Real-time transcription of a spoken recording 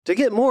To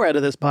get more out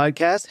of this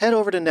podcast, head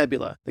over to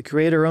Nebula, the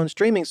creator-owned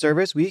streaming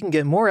service where you can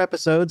get more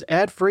episodes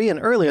ad-free and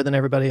earlier than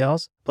everybody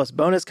else, plus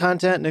bonus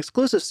content and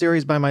exclusive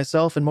series by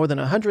myself and more than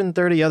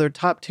 130 other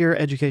top-tier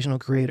educational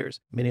creators,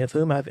 many of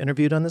whom I've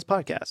interviewed on this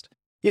podcast.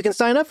 You can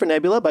sign up for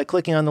Nebula by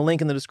clicking on the link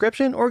in the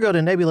description or go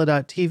to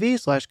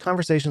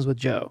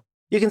nebula.tv/conversationswithjoe.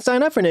 You can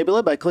sign up for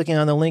Nebula by clicking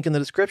on the link in the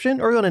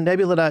description or go to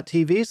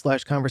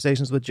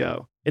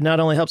nebula.tv/conversationswithjoe. It not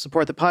only helps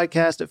support the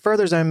podcast, it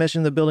furthers our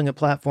mission of building a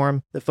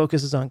platform that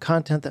focuses on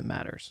content that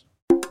matters.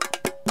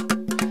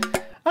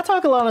 I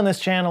talk a lot on this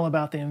channel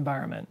about the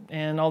environment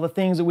and all the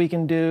things that we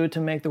can do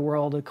to make the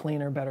world a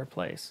cleaner, better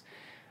place.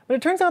 But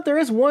it turns out there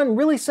is one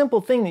really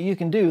simple thing that you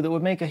can do that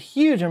would make a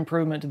huge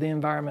improvement to the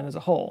environment as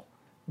a whole.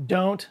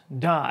 Don't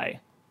die.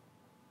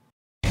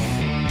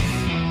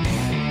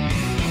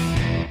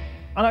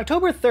 On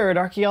October 3rd,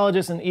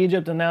 archaeologists in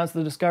Egypt announced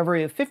the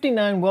discovery of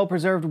 59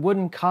 well-preserved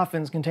wooden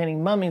coffins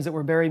containing mummies that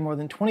were buried more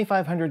than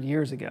 2,500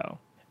 years ago.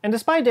 And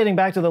despite dating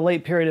back to the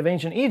late period of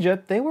ancient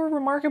Egypt, they were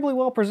remarkably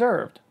well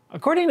preserved.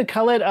 According to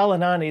Khaled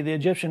Al-Anani, the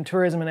Egyptian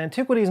tourism and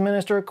antiquities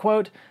minister,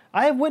 quote,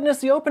 "I have witnessed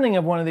the opening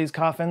of one of these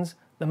coffins.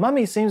 The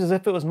mummy seems as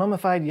if it was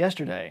mummified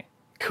yesterday."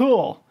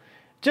 Cool.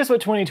 Just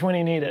what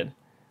 2020 needed.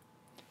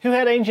 Who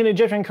had ancient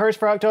Egyptian curse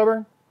for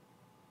October?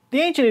 The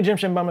ancient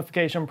Egyptian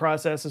mummification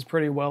process is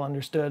pretty well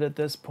understood at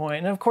this point,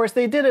 and of course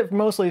they did it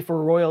mostly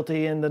for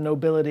royalty and the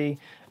nobility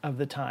of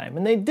the time.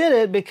 And they did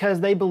it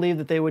because they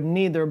believed that they would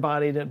need their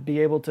body to be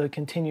able to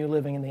continue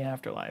living in the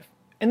afterlife.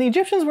 And the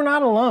Egyptians were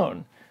not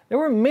alone. There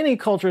were many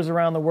cultures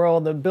around the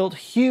world that built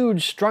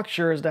huge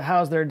structures to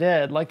house their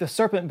dead, like the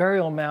Serpent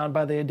Burial Mound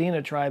by the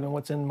Adena tribe in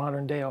what's in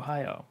modern-day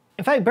Ohio.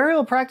 In fact,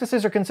 burial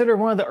practices are considered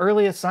one of the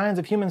earliest signs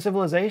of human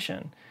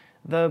civilization.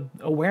 The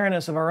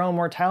awareness of our own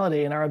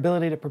mortality and our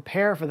ability to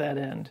prepare for that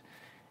end.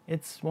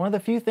 It's one of the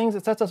few things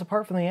that sets us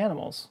apart from the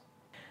animals.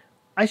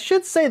 I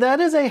should say that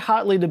is a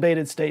hotly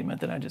debated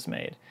statement that I just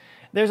made.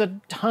 There's a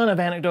ton of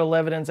anecdotal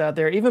evidence out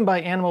there, even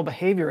by animal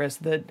behaviorists,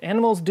 that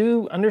animals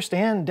do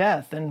understand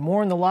death and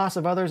mourn the loss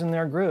of others in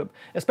their group,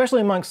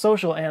 especially amongst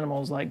social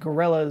animals like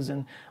gorillas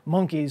and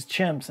monkeys,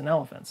 chimps, and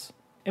elephants.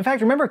 In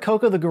fact, remember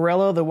Coco the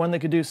gorilla, the one that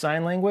could do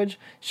sign language?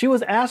 She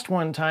was asked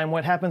one time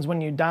what happens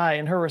when you die,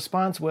 and her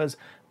response was,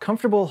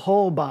 "Comfortable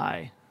whole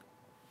by."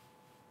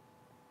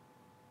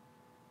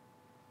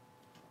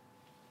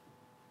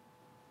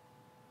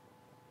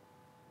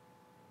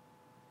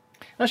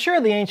 Now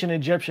sure, the ancient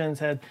Egyptians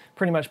had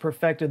pretty much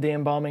perfected the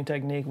embalming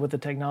technique with the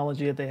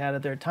technology that they had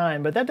at their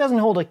time, but that doesn't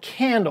hold a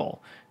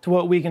candle to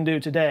what we can do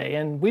today,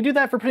 and we do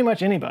that for pretty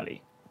much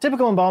anybody.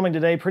 Typical embalming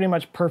today pretty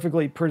much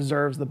perfectly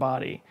preserves the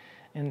body.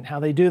 And how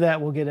they do that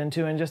we'll get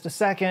into in just a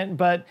second,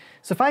 but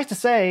suffice to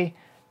say,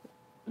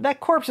 that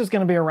corpse is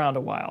going to be around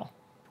a while.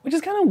 Which is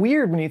kind of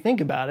weird when you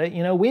think about it.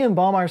 You know, we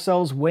embalm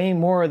ourselves way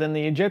more than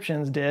the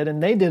Egyptians did,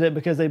 and they did it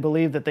because they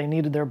believed that they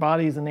needed their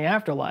bodies in the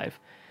afterlife.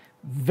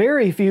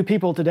 Very few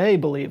people today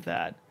believe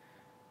that.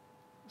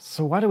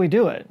 So why do we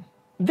do it?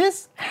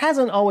 This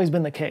hasn't always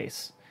been the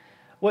case.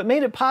 What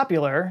made it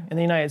popular, in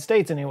the United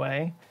States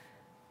anyway,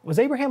 was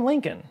Abraham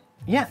Lincoln.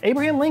 Yeah,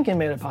 Abraham Lincoln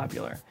made it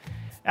popular.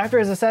 After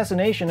his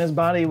assassination, his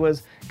body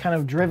was kind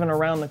of driven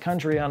around the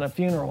country on a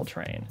funeral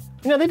train.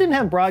 You know, they didn't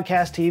have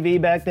broadcast TV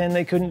back then.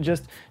 They couldn't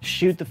just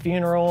shoot the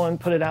funeral and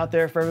put it out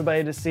there for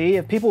everybody to see.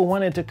 If people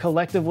wanted to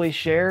collectively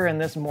share in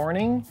this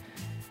mourning,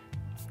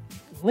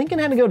 Lincoln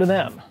had to go to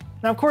them.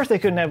 Now, of course, they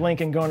couldn't have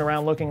Lincoln going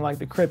around looking like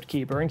the Crypt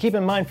Keeper. And keep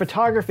in mind,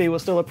 photography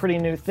was still a pretty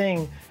new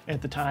thing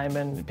at the time,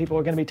 and people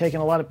were going to be taking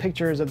a lot of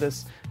pictures of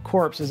this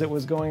corpse as it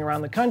was going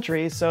around the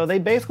country. So they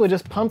basically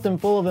just pumped him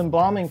full of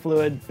embalming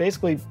fluid,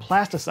 basically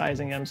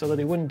plasticizing him so that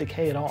he wouldn't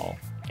decay at all.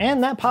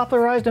 And that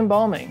popularized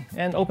embalming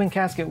and open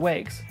casket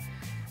wakes.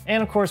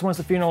 And of course, once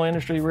the funeral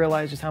industry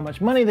realized just how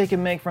much money they could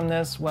make from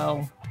this,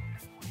 well,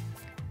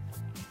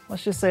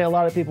 let's just say a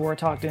lot of people were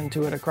talked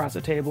into it across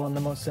the table in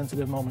the most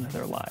sensitive moment of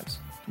their lives.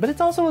 But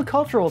it's also a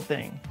cultural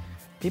thing.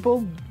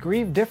 People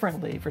grieve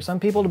differently. For some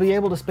people to be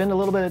able to spend a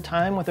little bit of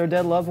time with their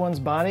dead loved one's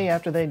body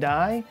after they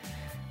die,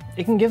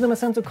 it can give them a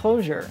sense of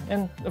closure.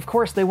 And of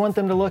course, they want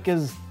them to look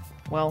as,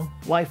 well,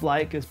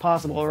 lifelike as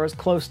possible, or as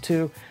close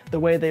to the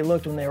way they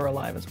looked when they were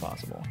alive as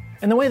possible.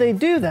 And the way they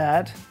do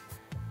that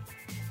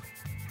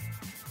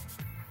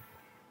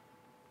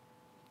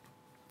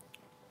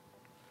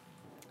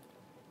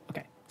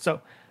So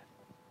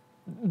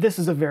this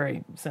is a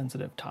very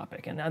sensitive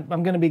topic, and I'm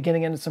going to be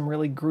getting into some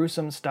really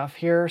gruesome stuff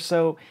here.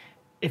 So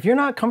if you're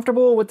not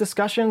comfortable with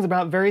discussions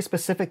about very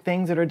specific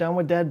things that are done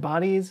with dead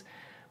bodies,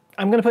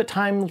 I'm going to put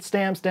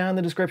timestamps down in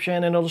the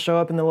description, and it'll show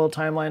up in the little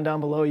timeline down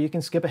below. You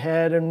can skip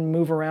ahead and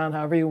move around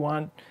however you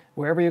want,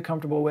 wherever you're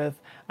comfortable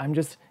with. I'm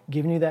just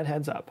giving you that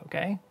heads up,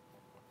 okay?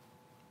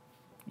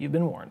 You've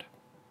been warned.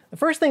 The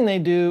first thing they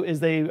do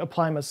is they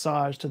apply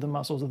massage to the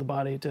muscles of the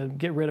body to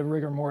get rid of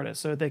rigor mortis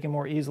so that they can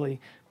more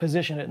easily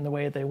position it in the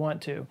way that they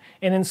want to.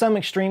 And in some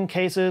extreme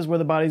cases where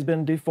the body's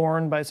been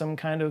deformed by some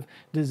kind of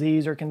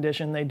disease or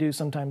condition, they do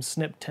sometimes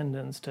snip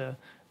tendons to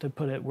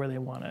put it where they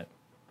want it.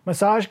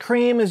 Massage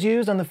cream is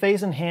used on the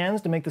face and hands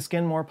to make the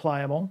skin more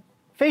pliable.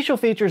 Facial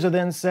features are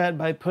then set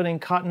by putting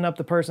cotton up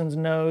the person's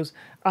nose,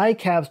 eye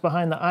caps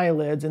behind the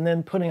eyelids, and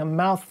then putting a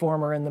mouth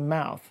former in the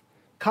mouth.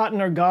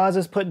 Cotton or gauze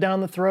is put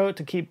down the throat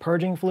to keep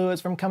purging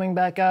fluids from coming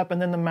back up,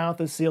 and then the mouth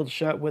is sealed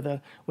shut with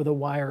a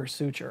wire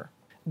suture.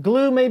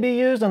 Glue may be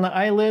used on the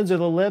eyelids or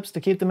the lips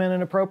to keep them in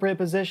an appropriate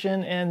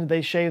position, and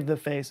they shave the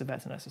face if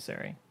that's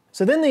necessary.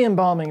 So then the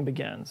embalming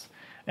begins.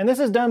 And this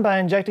is done by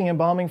injecting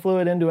embalming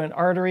fluid into an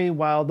artery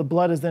while the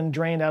blood is then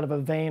drained out of a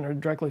vein or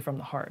directly from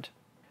the heart.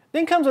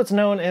 Then comes what's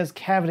known as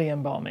cavity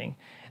embalming.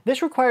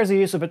 This requires the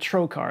use of a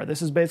trocar.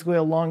 This is basically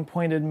a long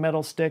pointed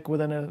metal stick with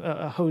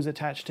a hose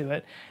attached to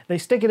it. They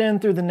stick it in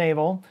through the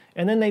navel,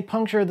 and then they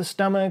puncture the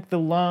stomach, the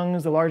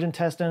lungs, the large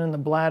intestine, and the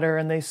bladder,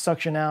 and they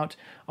suction out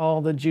all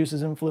the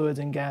juices and fluids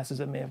and gases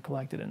that may have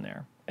collected in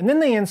there. And then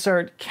they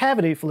insert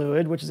cavity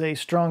fluid, which is a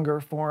stronger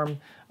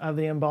form of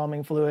the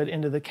embalming fluid,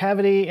 into the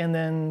cavity and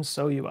then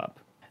sew you up.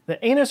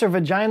 The anus or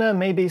vagina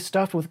may be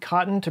stuffed with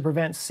cotton to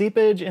prevent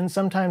seepage, and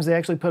sometimes they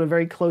actually put a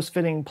very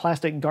close-fitting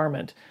plastic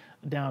garment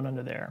down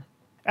under there.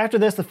 After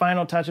this, the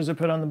final touches are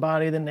put on the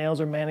body, the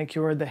nails are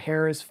manicured, the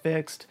hair is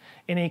fixed,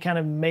 any kind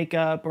of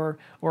makeup or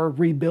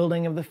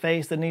rebuilding of the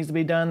face that needs to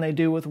be done, they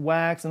do with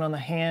wax and on the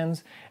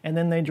hands, and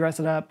then they dress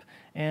it up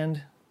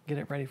and get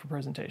it ready for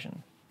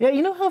presentation. Yeah,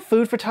 you know how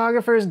food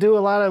photographers do a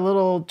lot of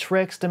little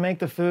tricks to make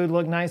the food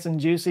look nice and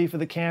juicy for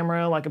the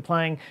camera, like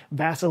applying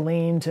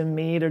Vaseline to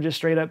meat or just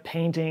straight up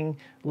painting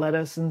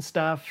lettuce and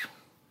stuff?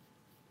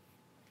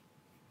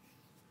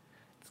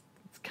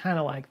 It's kind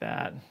of like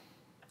that.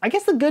 I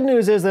guess the good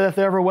news is that if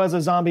there ever was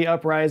a zombie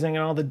uprising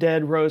and all the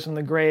dead rose from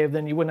the grave,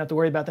 then you wouldn't have to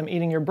worry about them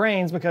eating your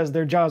brains because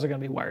their jaws are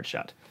going to be wired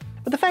shut.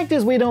 But the fact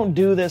is, we don't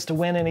do this to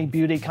win any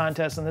beauty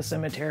contests in the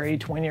cemetery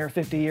 20 or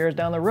 50 years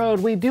down the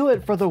road. We do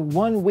it for the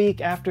 1 week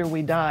after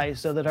we die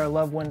so that our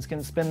loved ones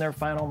can spend their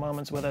final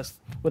moments with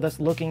us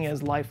looking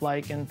as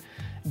lifelike and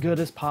good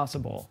as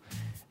possible.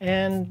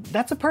 And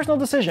that's a personal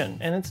decision,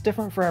 and it's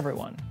different for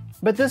everyone.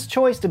 But this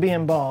choice to be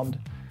embalmed,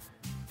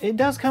 it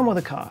does come with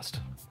a cost.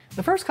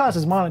 The first cost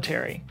is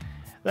monetary.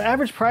 The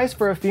average price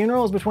for a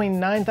funeral is between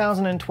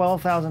 $9,000 and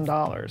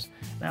 $12,000.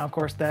 Now, of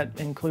course, that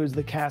includes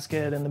the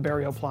casket and the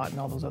burial plot and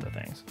all those other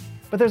things.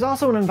 But there's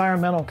also an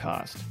environmental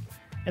cost.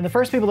 And the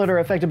first people that are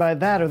affected by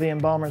that are the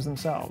embalmers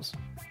themselves.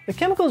 The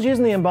chemicals used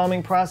in the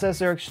embalming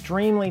process are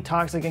extremely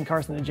toxic and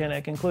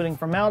carcinogenic, including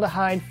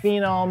formaldehyde,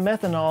 phenol,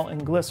 methanol,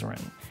 and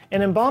glycerin.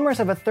 And embalmers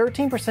have a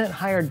 13%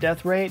 higher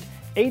death rate,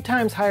 8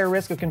 times higher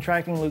risk of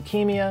contracting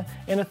leukemia,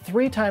 and a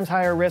 3 times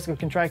higher risk of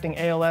contracting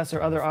ALS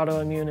or other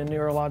autoimmune and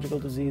neurological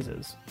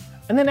diseases.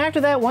 And then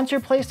after that, once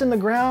you're placed in the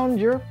ground,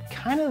 you're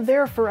kind of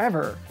there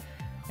forever.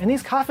 And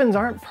these coffins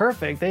aren't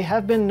perfect. They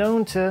have been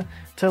known to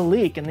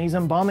leak, and these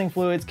embalming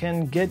fluids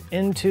can get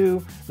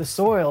into the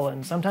soil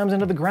and sometimes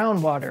into the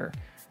groundwater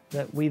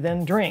that we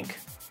then drink.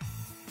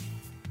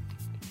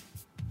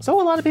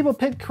 So a lot of people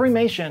pick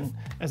cremation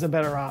as a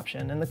better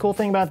option. And the cool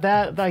thing about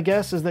that, I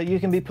guess, is that you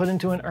can be put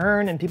into an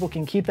urn and people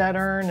can keep that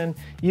urn and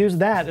use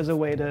that as a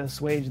way to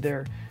assuage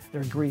their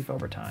grief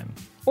over time.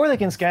 Or they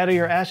can scatter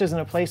your ashes in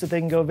a place that they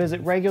can go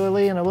visit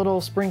regularly in a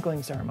little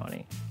sprinkling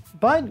ceremony.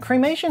 But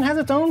cremation has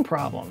its own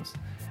problems.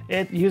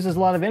 It uses a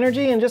lot of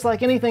energy, and just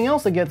like anything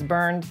else that gets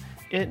burned,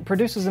 it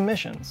produces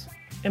emissions.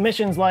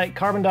 Emissions like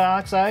carbon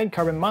dioxide,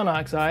 carbon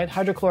monoxide,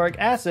 hydrochloric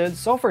acid,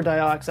 sulfur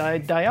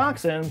dioxide,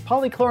 dioxin,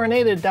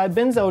 polychlorinated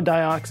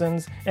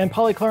dibenzodioxins, and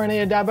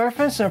polychlorinated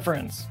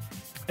dibiphenylfurans.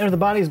 And if the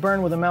body is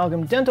burned with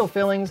amalgam dental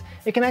fillings,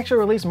 it can actually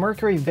release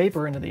mercury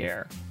vapor into the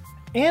air.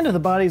 And if the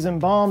body is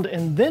embalmed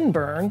and then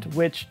burned,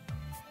 which,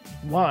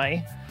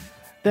 why?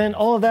 Then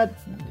all of that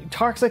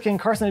toxic and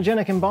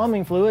carcinogenic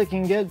embalming fluid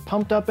can get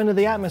pumped up into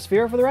the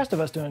atmosphere for the rest of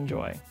us to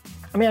enjoy.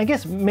 I mean, I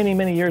guess many,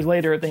 many years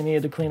later, if they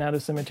needed to clean out a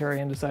cemetery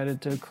and decided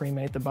to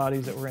cremate the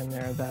bodies that were in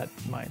there, that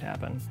might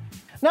happen.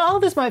 Now, all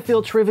of this might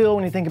feel trivial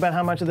when you think about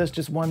how much of this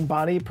just one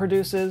body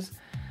produces,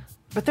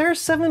 but there are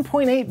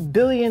 7.8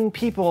 billion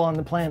people on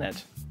the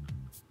planet.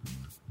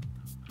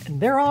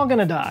 And they're all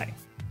gonna die.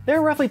 There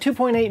are roughly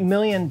 2.8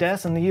 million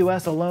deaths in the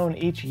US alone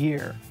each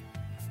year.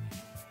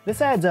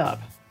 This adds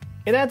up.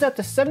 It adds up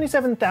to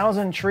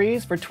 77,000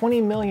 trees for 20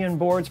 million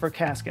boards for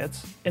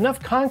caskets, enough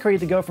concrete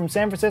to go from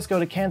San Francisco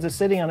to Kansas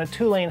City on a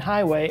 2-lane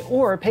highway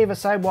or pave a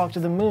sidewalk to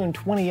the moon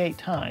 28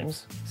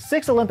 times,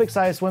 6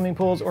 Olympic-sized swimming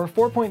pools or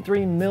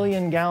 4.3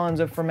 million gallons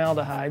of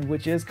formaldehyde,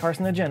 which is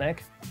carcinogenic,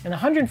 and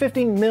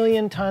 115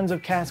 million tons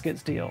of casket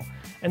steel,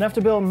 enough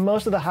to build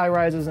most of the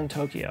high-rises in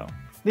Tokyo.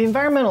 The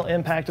environmental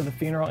impact of the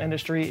funeral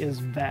industry is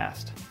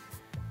vast.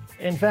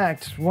 In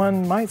fact,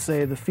 one might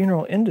say the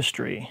funeral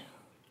industry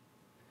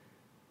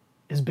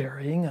is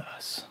burying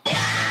us.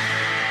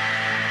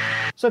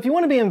 So if you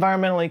want to be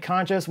environmentally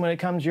conscious when it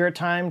comes your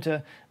time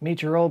to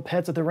meet your old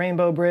pets at the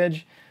Rainbow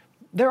Bridge,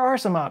 there are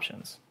some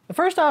options. The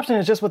first option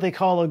is just what they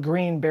call a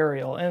green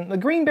burial, and the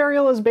green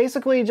burial is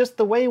basically just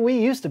the way we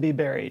used to be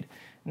buried.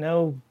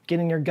 No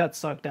getting your guts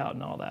sucked out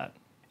and all that.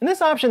 In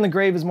this option, the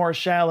grave is more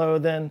shallow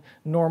than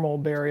normal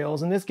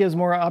burials, and this gives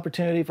more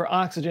opportunity for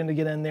oxygen to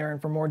get in there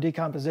and for more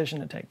decomposition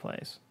to take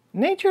place.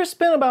 Nature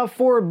spent about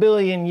 4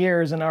 billion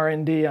years in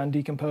R&D on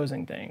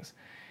decomposing things.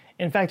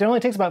 In fact, it only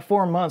takes about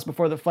 4 months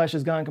before the flesh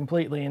is gone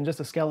completely and just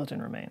a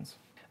skeleton remains.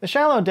 The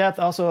shallow death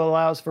also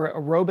allows for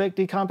aerobic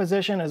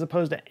decomposition as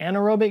opposed to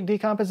anaerobic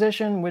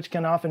decomposition, which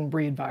can often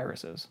breed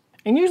viruses.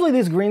 And usually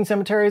these green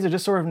cemeteries are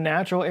just sort of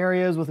natural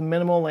areas with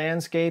minimal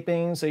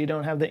landscaping, so you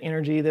don't have the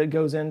energy that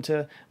goes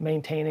into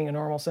maintaining a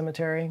normal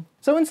cemetery.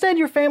 So instead,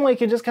 your family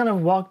can just kind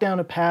of walk down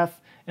a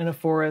path in a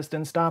forest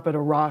and stop at a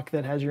rock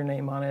that has your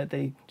name on it.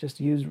 They just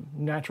use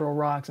natural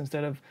rocks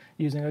instead of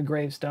using a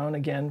gravestone,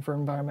 again, for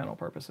environmental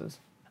purposes.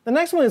 The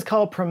next one is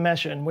called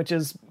premession, which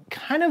is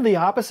kind of the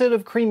opposite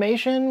of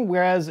cremation,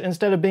 whereas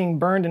instead of being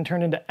burned and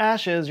turned into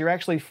ashes, you're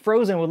actually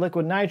frozen with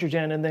liquid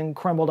nitrogen and then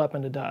crumbled up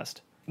into dust.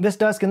 This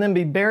dust can then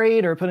be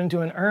buried or put into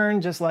an urn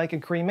just like a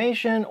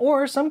cremation,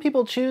 or some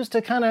people choose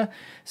to kind of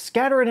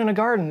scatter it in a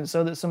garden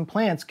so that some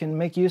plants can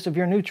make use of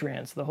your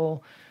nutrients, the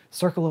whole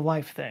circle of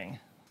life thing.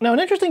 Now, an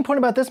interesting point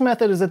about this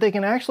method is that they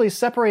can actually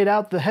separate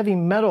out the heavy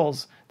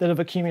metals that have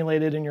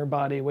accumulated in your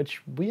body,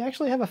 which we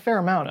actually have a fair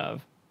amount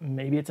of.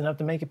 Maybe it's enough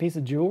to make a piece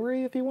of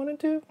jewelry if you wanted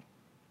to.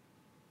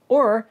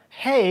 Or,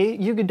 hey,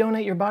 you could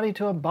donate your body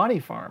to a body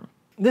farm.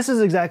 This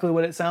is exactly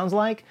what it sounds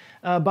like.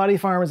 A body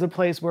farm is a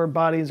place where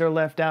bodies are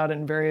left out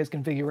in various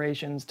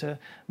configurations to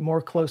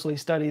more closely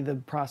study the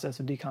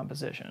process of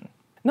decomposition.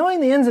 Knowing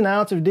the ins and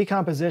outs of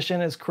decomposition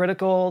is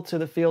critical to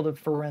the field of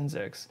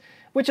forensics,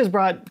 which has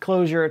brought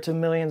closure to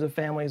millions of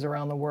families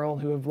around the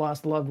world who have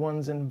lost loved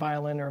ones in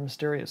violent or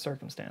mysterious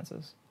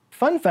circumstances.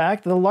 Fun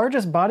fact, the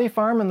largest body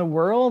farm in the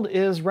world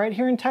is right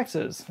here in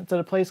Texas. It's at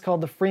a place called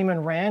the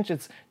Freeman Ranch.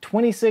 It's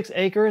 26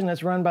 acres and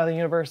it's run by the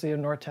University of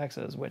North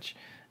Texas, which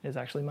is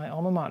actually my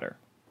alma mater.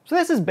 So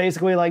this is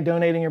basically like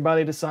donating your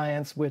body to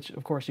science, which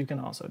of course you can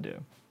also do.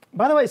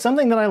 By the way,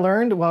 something that I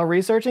learned while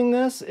researching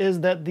this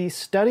is that the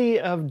study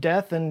of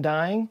death and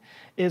dying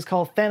is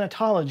called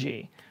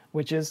thanatology,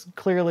 which is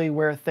clearly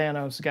where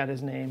Thanos got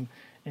his name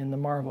in the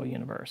Marvel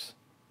universe.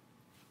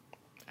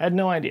 I had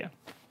no idea.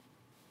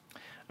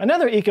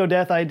 Another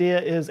eco-death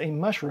idea is a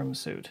mushroom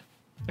suit.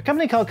 A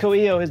company called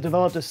Coeo has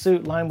developed a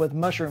suit lined with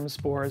mushroom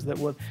spores that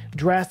will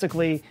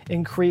drastically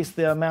increase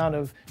the amount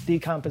of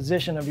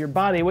decomposition of your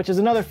body, which is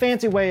another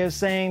fancy way of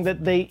saying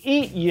that they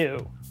eat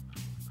you.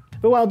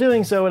 But while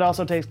doing so, it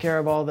also takes care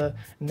of all the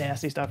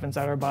nasty stuff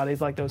inside our bodies,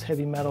 like those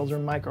heavy metals or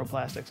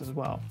microplastics as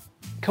well.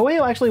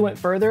 Coeo actually went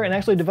further and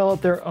actually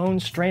developed their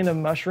own strain of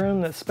mushroom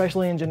that's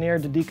specially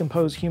engineered to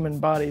decompose human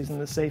bodies in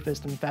the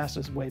safest and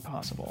fastest way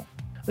possible.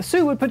 The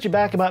suit would put you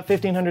back about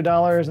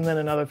 $1,500 and then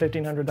another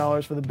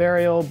 $1,500 for the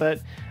burial,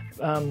 but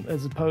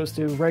as opposed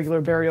to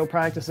regular burial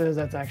practices,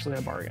 that's actually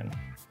a bargain.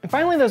 And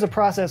finally, there's a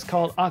process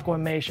called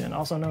aquamation,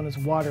 also known as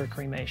water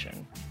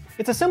cremation.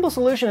 It's a simple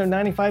solution of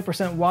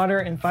 95% water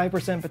and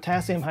 5%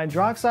 potassium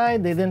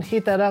hydroxide. They then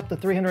heat that up to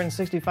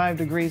 365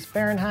 degrees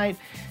Fahrenheit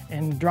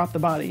and drop the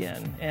body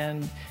in.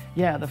 And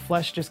yeah, the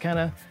flesh just kind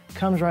of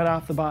comes right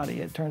off the body.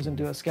 It turns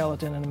into a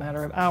skeleton in a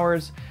matter of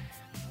hours.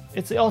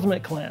 It's the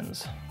ultimate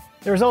cleanse.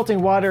 The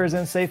resulting water is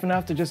then safe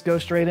enough to just go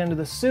straight into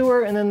the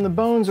sewer, and then the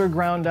bones are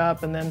ground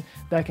up, and then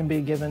that can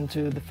be given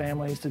to the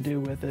families to do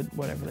with it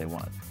whatever they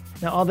want.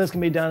 Now, all this can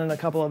be done in a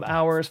couple of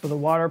hours for the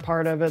water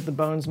part of it. The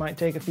bones might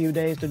take a few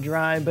days to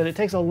dry, but it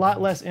takes a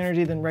lot less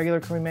energy than regular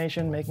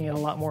cremation, making it a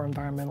lot more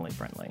environmentally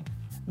friendly.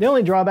 The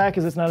only drawback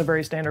is it's not a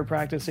very standard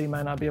practice, so you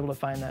might not be able to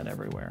find that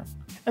everywhere.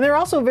 And there are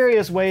also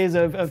various ways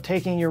of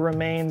taking your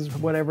remains,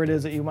 whatever it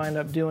is that you wind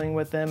up doing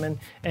with them,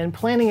 and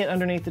planting it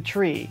underneath the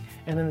tree.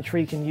 And then the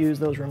tree can use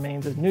those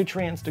remains as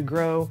nutrients to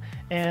grow.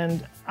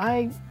 And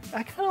I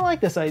kind of like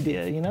this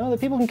idea, you know,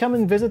 that people can come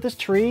and visit this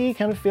tree,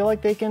 kind of feel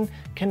like they can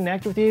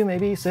connect with you,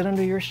 maybe sit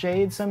under your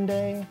shade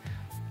someday.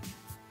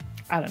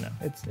 I don't know,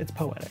 it's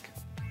poetic.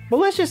 But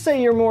let's just say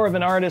you're more of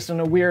an artist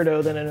and a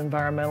weirdo than an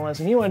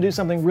environmentalist, and you want to do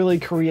something really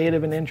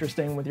creative and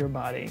interesting with your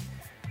body.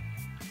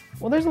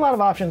 Well, there's a lot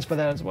of options for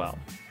that as well.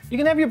 You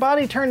can have your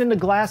body turned into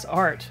glass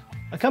art.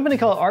 A company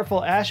called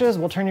Artful Ashes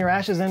will turn your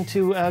ashes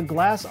into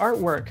glass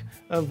artwork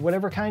of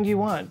whatever kind you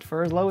want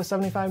for as low as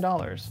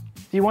 $75.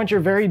 If you want your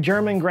very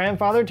German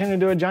grandfather turned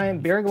into a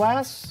giant beer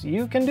glass,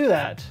 you can do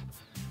that,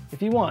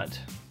 if you want.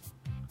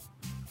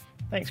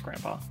 Thanks,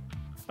 Grandpa.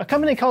 A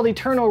company called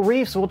Eternal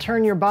Reefs will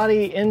turn your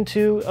body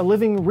into a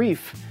living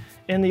reef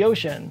in the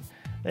ocean.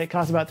 It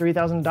costs about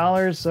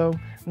 $3,000, so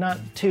not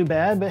too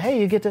bad, but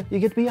hey, you get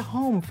to be a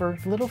home for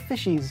little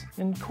fishies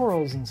and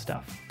corals and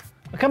stuff.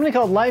 A company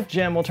called Life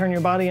Gem will turn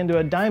your body into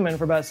a diamond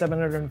for about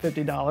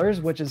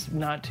 $750, which is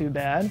not too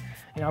bad.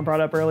 You know, I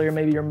brought up earlier,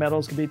 maybe your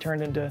metals could be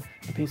turned into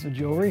a piece of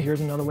jewelry. Here's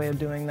another way of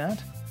doing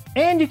that.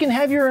 And you can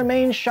have your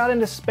remains shot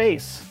into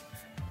space.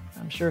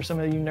 I'm sure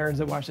some of you nerds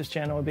that watch this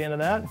channel would be into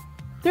that.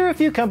 There are a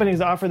few companies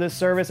that offer this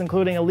service,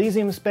 including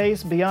Elysium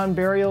Space, Beyond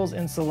Burials,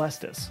 and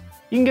Celestis.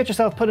 You can get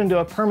yourself put into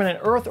a permanent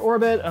Earth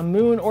orbit, a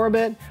moon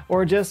orbit,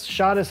 or just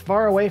shot as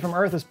far away from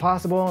Earth as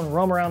possible and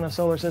roam around the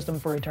solar system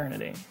for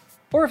eternity.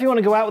 Or if you want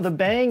to go out with a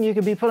bang, you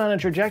could be put on a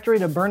trajectory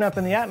to burn up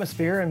in the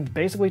atmosphere and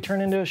basically turn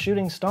into a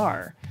shooting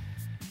star.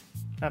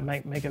 That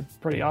might make a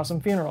pretty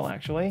awesome funeral,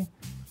 actually,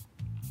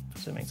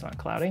 assuming it's not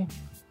cloudy.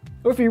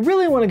 Or if you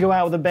really want to go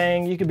out with a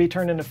bang, you could be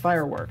turned into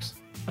fireworks.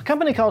 A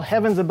company called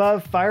Heavens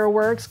Above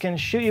Fireworks can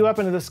shoot you up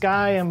into the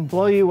sky and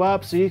blow you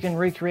up so you can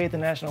recreate the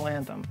national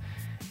anthem.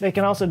 They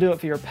can also do it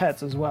for your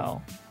pets as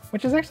well,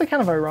 which is actually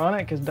kind of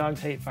ironic because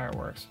dogs hate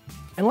fireworks.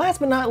 And last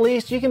but not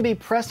least, you can be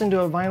pressed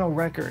into a vinyl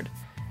record,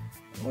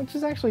 which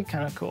is actually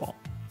kind of cool.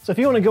 So if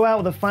you want to go out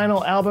with a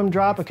final album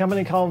drop, a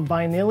company called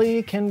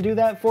Vinyl can do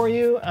that for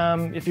you.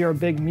 If you're a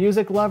big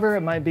music lover,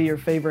 it might be your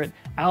favorite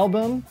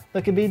album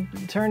that could be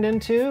turned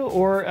into,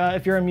 or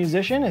if you're a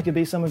musician, it could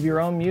be some of your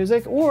own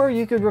music, or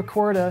you could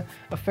record a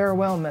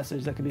farewell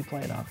message that could be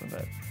played off of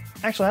it.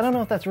 Actually, I don't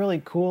know if that's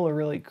really cool or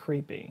really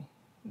creepy.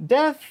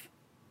 Death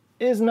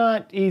is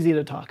not easy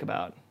to talk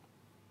about.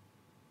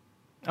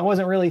 I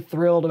wasn't really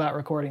thrilled about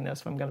recording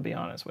this, if I'm going to be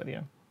honest with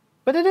you.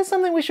 But it is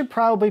something we should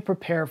probably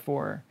prepare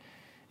for,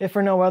 if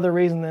for no other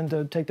reason than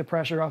to take the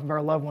pressure off of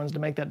our loved ones to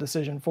make that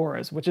decision for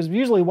us, which is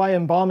usually why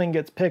embalming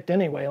gets picked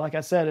anyway. Like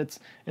I said, it's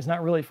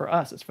not really for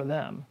us, it's for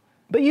them.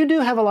 But you do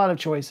have a lot of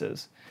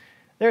choices.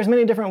 There's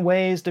many different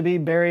ways to be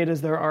buried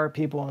as there are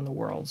people in the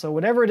world. So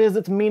whatever it is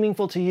that's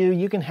meaningful to you,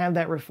 you can have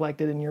that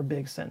reflected in your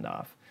big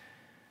send-off.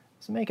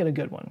 So make it a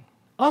good one.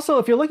 Also,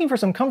 if you're looking for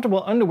some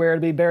comfortable underwear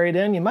to be buried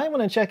in, you might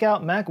want to check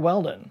out Mack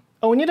Weldon.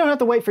 Oh, and you don't have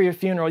to wait for your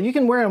funeral. You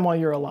can wear them while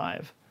you're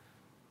alive.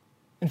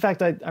 In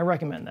fact, I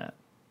recommend that.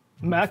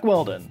 Mack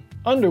Weldon,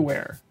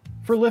 underwear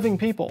for living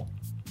people.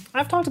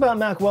 I've talked about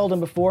Mack Weldon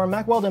before.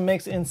 Mack Weldon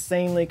makes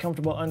insanely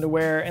comfortable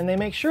underwear, and they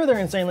make sure they're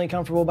insanely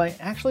comfortable by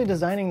actually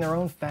designing their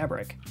own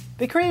fabric.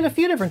 They created a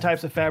few different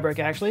types of fabric,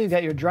 actually. You've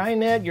got your dry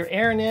knit, your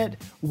air knit,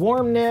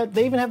 warm knit.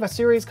 They even have a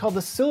series called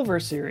the Silver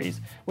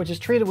Series, which is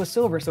treated with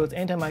silver so it's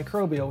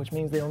antimicrobial, which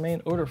means they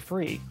remain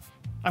odor-free.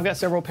 I've got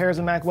several pairs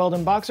of Mack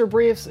Weldon boxer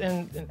briefs,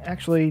 and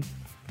actually,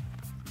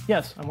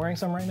 yes, I'm wearing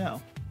some right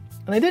now.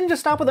 And they didn't just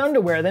stop with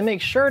underwear. They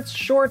make shirts,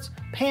 shorts,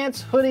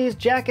 pants, hoodies,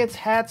 jackets,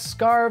 hats,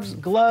 scarves,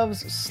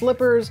 gloves,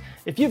 slippers.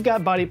 If you've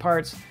got body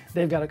parts,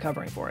 they've got a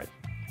covering for it.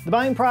 The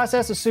buying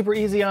process is super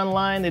easy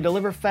online. They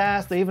deliver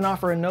fast. They even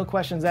offer a no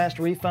questions asked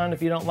refund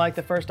if you don't like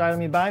the first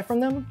item you buy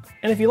from them.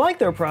 And if you like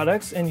their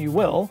products, and you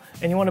will,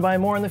 and you want to buy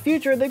more in the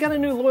future, they got a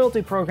new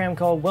loyalty program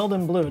called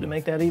Weldon Blue to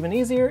make that even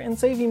easier and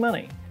save you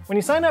money. When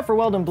you sign up for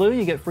Weldon Blue,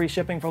 you get free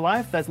shipping for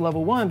life. That's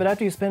level 1, but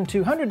after you spend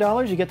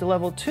 $200, you get to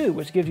level 2,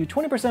 which gives you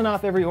 20%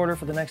 off every order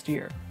for the next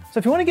year. So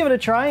if you want to give it a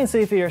try and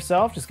see for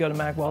yourself, just go to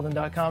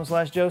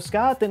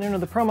mackweldon.com/JoeScott, then enter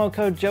the promo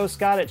code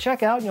JoeScott at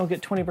checkout, and you'll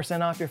get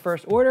 20% off your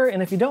first order.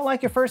 And if you don't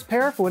like your first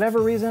pair for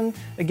whatever reason,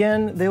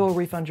 again, they will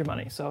refund your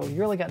money. So you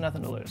really got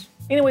nothing to lose.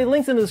 Anyway,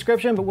 links in the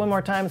description, but one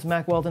more time, it's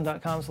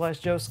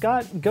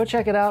mackweldon.com/JoeScott. Go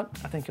check it out.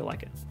 I think you'll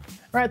like it.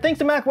 All right, thanks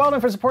to Mack Weldon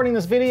for supporting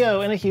this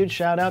video, and a huge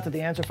shout out to the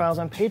Answer Files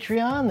on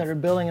Patreon that are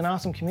building an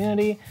awesome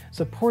community,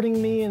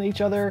 supporting me and each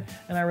other,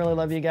 and I really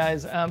love you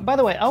guys. By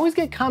the way, I always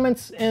get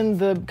comments in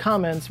the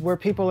comments where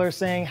people are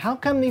saying, how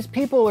come these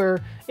people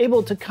are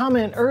able to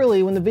comment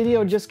early when the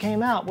video just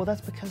came out? Well,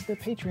 that's because they're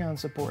Patreon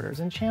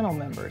supporters and channel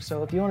members,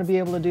 so if you want to be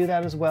able to do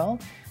that as well,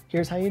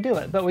 here's how you do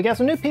it. But we got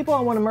some new people.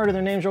 I want to murder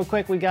their names real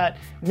quick. We got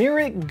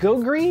Mirik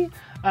Gogri,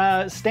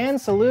 Stan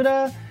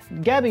Saluda,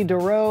 Gabby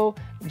Duro,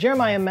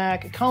 Jeremiah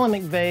Mack, Colin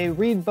McVeigh,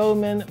 Reed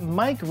Bowman,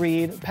 Mike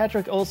Reed,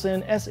 Patrick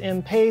Olson, SM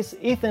Pace,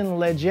 Ethan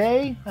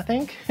Leger, I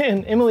think,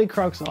 and Emily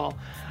Croxall.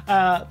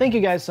 Thank you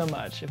guys so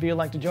much. If you'd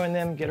like to join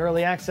them, get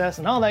early access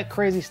and all that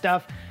crazy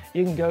stuff,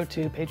 you can go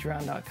to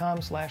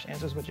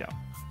patreon.com/answerswithjoe.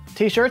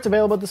 T-shirts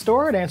available at the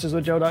store at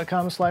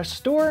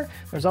answerswithjoe.com/store.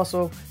 There's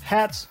also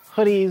hats,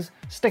 hoodies,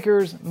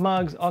 stickers,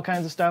 mugs, all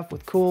kinds of stuff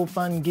with cool,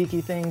 fun,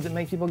 geeky things that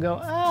make people go,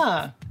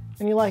 ah,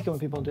 and you like it when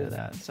people do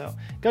that. So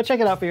go check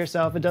it out for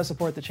yourself. It does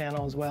support the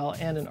channel as well,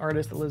 and an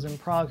artist that lives in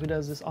Prague who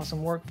does this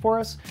awesome work for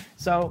us.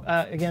 So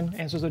again,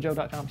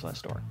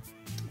 answerswithjoe.com/store.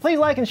 Please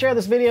like and share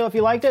this video if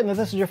you liked it, and if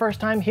this is your first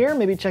time here,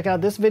 maybe check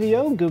out this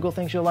video. Google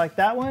thinks you'll like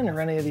that one, or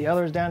any of the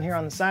others down here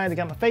on the side that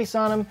got my face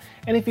on them.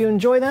 And if you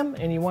enjoy them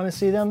and you want to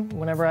see them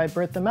whenever I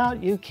Brit them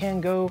out, you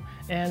can go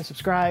and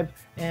subscribe,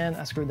 and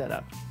I screwed that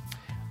up.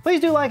 Please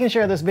do like and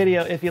share this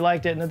video if you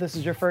liked it, and if this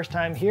is your first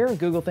time here,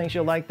 Google thinks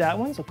you'll like that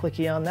one, so click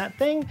here on that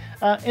thing.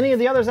 Any of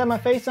the others have my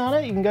face on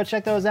it, you can go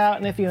check those out,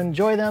 and if you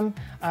enjoy them,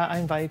 I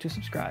invite you to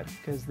subscribe,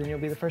 because then you'll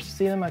be the first to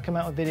see them. I come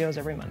out with videos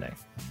every Monday.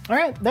 All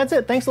right, that's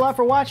it. Thanks a lot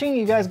for watching.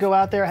 You guys go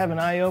out there, have an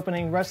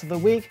eye-opening rest of the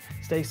week,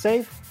 stay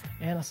safe,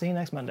 and I'll see you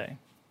next Monday.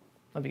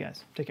 Love you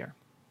guys. Take care.